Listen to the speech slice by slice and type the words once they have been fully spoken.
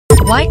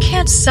Why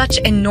can't such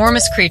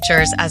enormous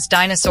creatures as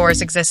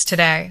dinosaurs exist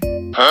today?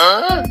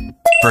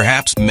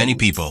 Perhaps many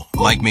people,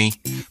 like me,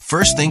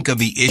 first think of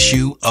the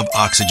issue of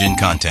oxygen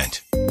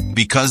content.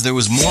 Because there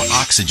was more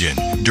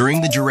oxygen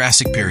during the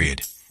Jurassic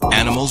period,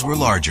 animals were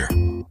larger.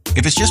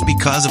 If it's just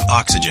because of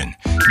oxygen,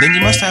 then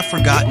you must have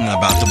forgotten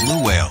about the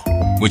blue whale,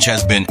 which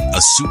has been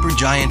a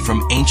supergiant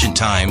from ancient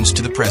times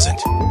to the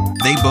present.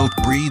 They both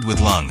breathe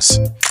with lungs.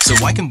 So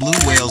why can blue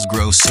whales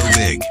grow so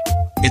big?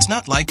 It's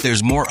not like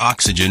there's more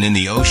oxygen in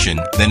the ocean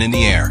than in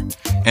the air,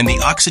 and the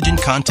oxygen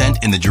content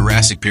in the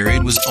Jurassic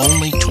period was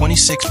only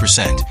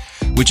 26%,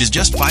 which is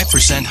just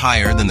 5%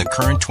 higher than the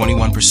current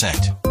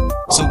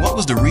 21%. So what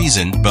was the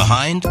reason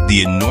behind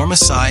the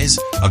enormous size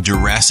of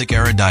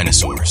Jurassic-era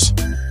dinosaurs?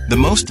 The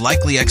most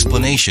likely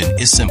explanation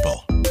is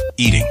simple: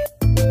 eating.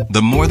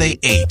 The more they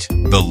ate,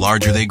 the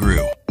larger they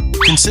grew.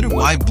 Consider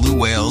why blue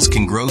whales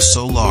can grow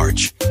so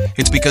large.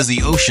 It's because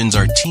the oceans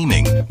are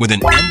teeming with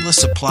an endless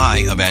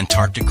supply of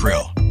Antarctic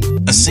krill.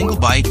 A single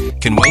bite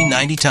can weigh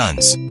 90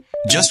 tons.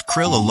 Just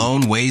krill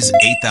alone weighs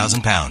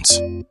 8,000 pounds.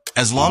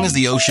 As long as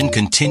the ocean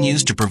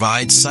continues to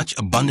provide such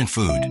abundant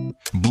food,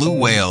 blue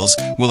whales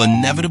will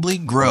inevitably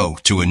grow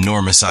to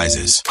enormous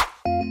sizes.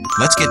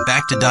 Let's get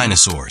back to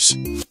dinosaurs.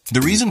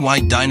 The reason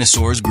why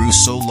dinosaurs grew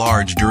so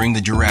large during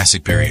the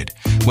Jurassic period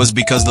was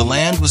because the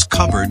land was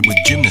covered with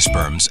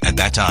gymnosperms at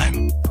that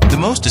time. The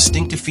most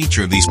distinctive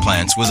feature of these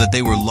plants was that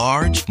they were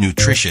large,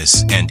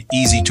 nutritious, and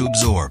easy to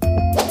absorb.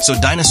 So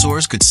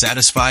dinosaurs could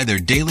satisfy their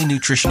daily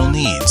nutritional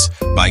needs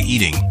by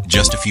eating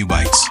just a few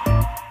bites.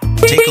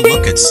 Take a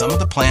look at some of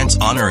the plants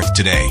on Earth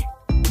today.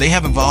 They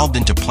have evolved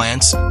into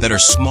plants that are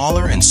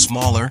smaller and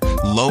smaller,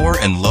 lower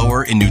and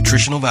lower in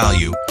nutritional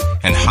value,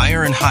 and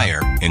higher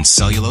in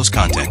cellulose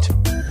content.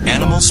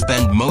 Animals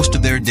spend most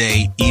of their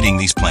day eating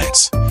these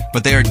plants,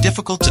 but they are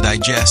difficult to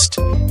digest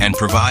and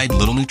provide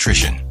little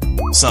nutrition.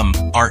 Some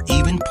are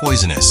even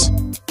poisonous.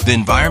 The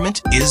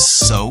environment is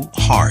so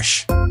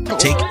harsh.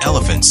 Take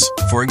elephants,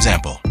 for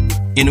example.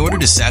 In order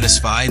to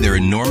satisfy their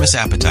enormous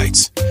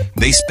appetites,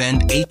 they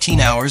spend 18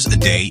 hours a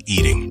day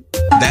eating.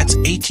 That's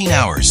 18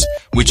 hours,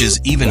 which is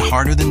even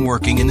harder than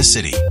working in the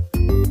city.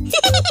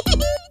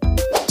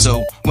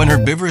 So, when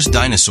herbivorous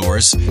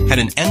dinosaurs had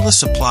an endless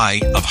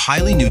supply of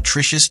highly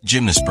nutritious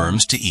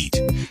gymnosperms to eat,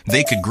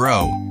 they could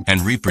grow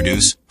and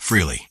reproduce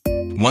freely.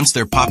 Once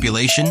their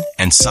population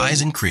and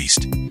size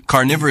increased,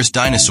 carnivorous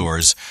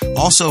dinosaurs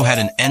also had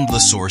an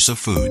endless source of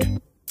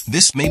food.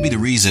 This may be the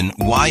reason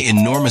why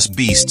enormous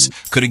beasts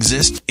could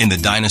exist in the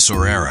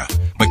dinosaur era,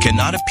 but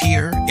cannot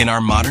appear in our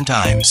modern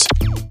times.